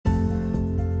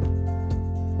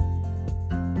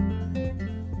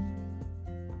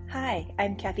Hi,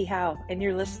 I'm Kathy Howe, and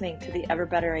you're listening to the Ever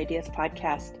Better Ideas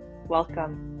podcast.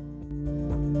 Welcome.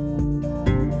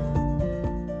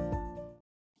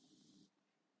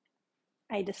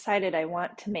 I decided I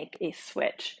want to make a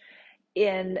switch.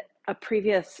 In a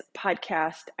previous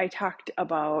podcast, I talked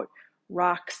about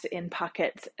rocks in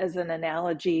pockets as an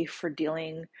analogy for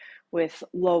dealing with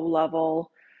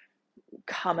low-level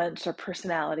comments or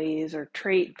personalities or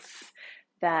traits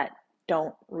that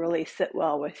don't really sit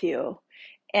well with you.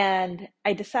 And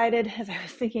I decided, as I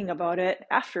was thinking about it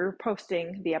after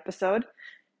posting the episode,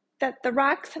 that the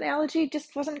rocks analogy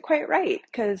just wasn't quite right,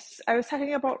 because I was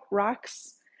talking about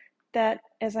rocks that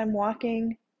as I'm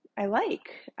walking, I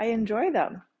enjoy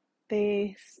them.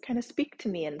 They kind of speak to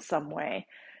me in some way.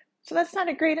 So that's not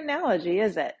a great analogy,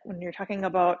 is it? When you're talking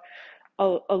about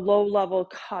a low-level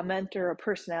comment or a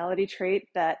personality trait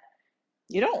that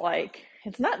you don't like,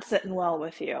 it's not sitting well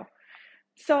with you.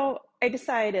 So I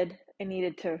decided I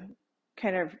needed to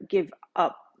kind of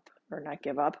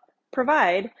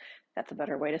provide, that's a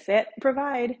better way to say it,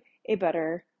 provide a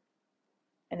better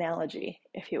analogy,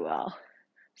 if you will.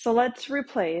 So let's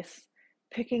replace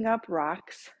picking up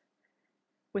rocks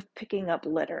with picking up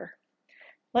litter.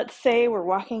 Let's say we're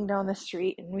walking down the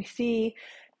street and we see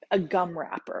a gum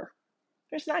wrapper.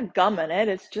 There's not gum in it,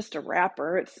 it's just a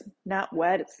wrapper. It's not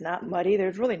wet, it's not muddy,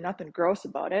 there's really nothing gross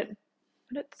about it,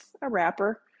 but it's a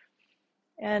wrapper.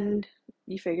 And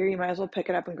you figure you might as well pick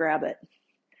it up and grab it.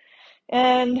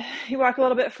 And you walk a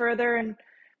little bit further and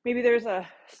maybe there's a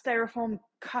styrofoam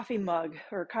coffee mug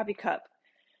or coffee cup.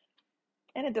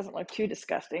 And it doesn't look too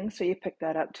disgusting, so you pick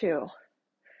that up too.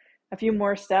 A few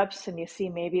more steps and you see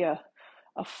maybe a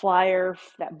flyer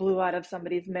that blew out of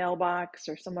somebody's mailbox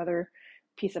or some other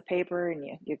piece of paper, and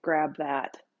you grab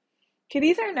that. Okay,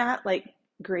 these are not like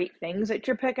great things that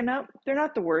you're picking up. They're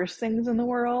not the worst things in the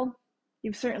world.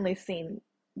 You've certainly seen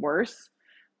worse.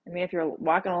 I mean, if you're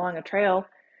walking along a trail,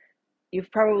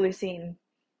 you've probably seen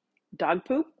dog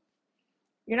poop.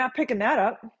 You're not picking that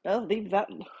up. They'll leave that.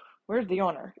 Where's the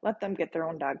owner? Let them get their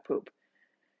own dog poop.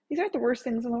 These aren't the worst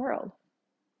things in the world.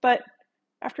 But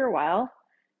after a while,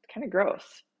 it's kind of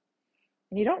gross.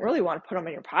 And you don't really want to put them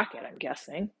in your pocket, I'm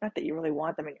guessing. Not that you really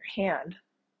want them in your hand,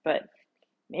 but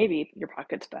maybe your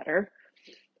pocket's better.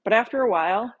 But after a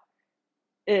while,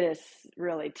 it is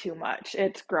really too much.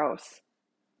 It's gross.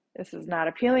 This is not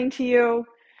appealing to you.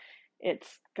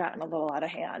 It's gotten a little out of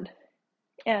hand.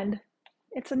 And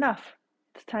it's enough.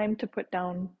 It's time to put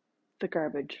down the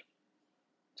garbage.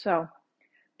 So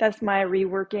that's my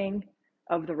reworking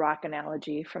of the rock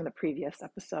analogy from the previous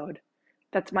episode.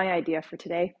 That's my idea for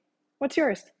today. What's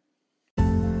yours?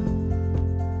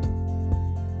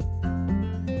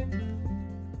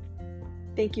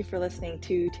 Thank you for listening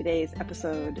to today's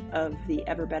episode of the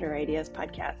Ever Better Ideas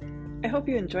podcast. I hope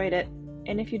you enjoyed it.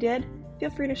 And if you did,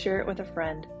 feel free to share it with a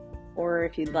friend. Or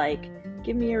if you'd like,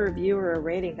 give me a review or a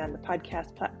rating on the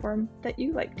podcast platform that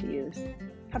you like to use.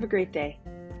 Have a great day.